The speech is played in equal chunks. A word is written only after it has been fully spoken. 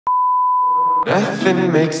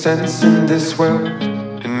Nothing makes sense in this world,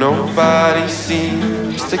 and nobody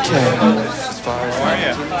seems to care. As far as I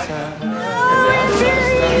can tell.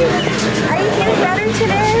 Are you feeling better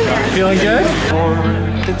today? Feeling good? More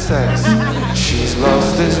than sex, she's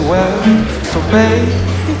lost as well. So baby,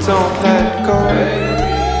 don't let go.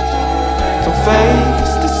 Don't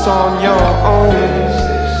face this on your own.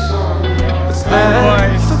 It's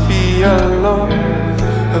meant to be alone,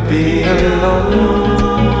 be alone.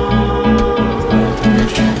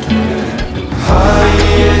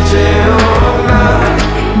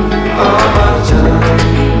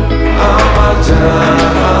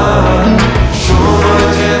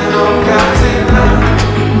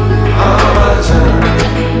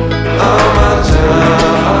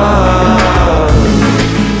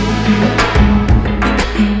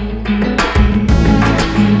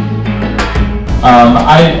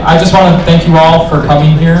 I just want to thank you all for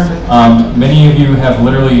coming here. Many of you have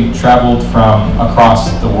literally traveled from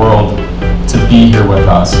across the world to be here with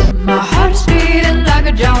us. My heart's beating like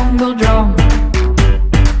a jungle drum.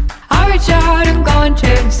 I reach out and go and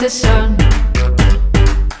chase the sun,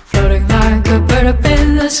 floating like a bird up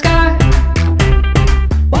in the sky,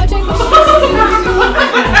 watching the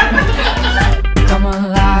come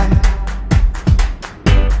alive.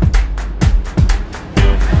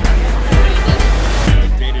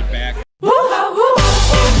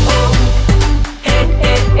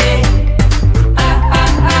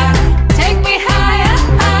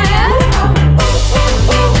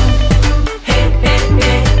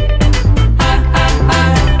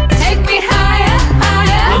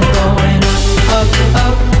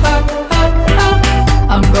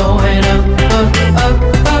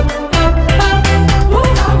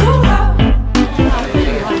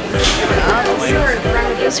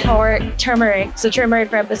 For turmeric. So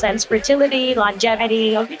turmeric represents fertility,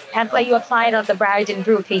 longevity, and when you apply it on the bride and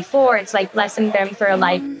groom before, it's like blessing them for a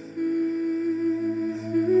life.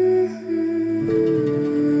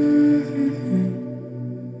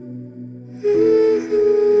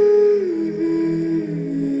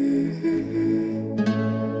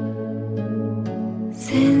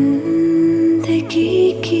 जिंदगी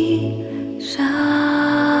की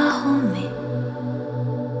राहों में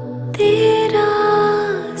तेरा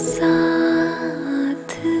साथ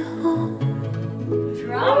हो।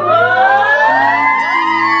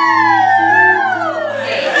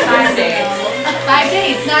 5 days. 5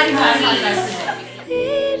 days, not even 5 days.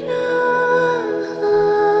 तेरा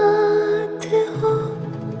हाथ हो।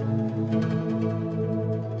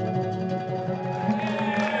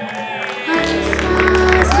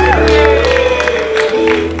 अल्फाज़ में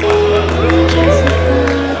तेरे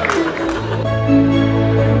जज़्बात हो।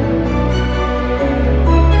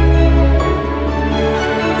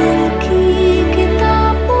 दिल की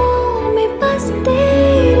किताबों में बस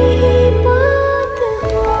तेरी ही बात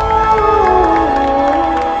हो।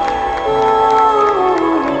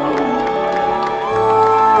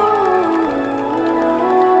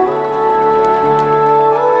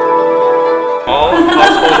 All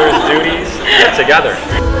householders' duties together.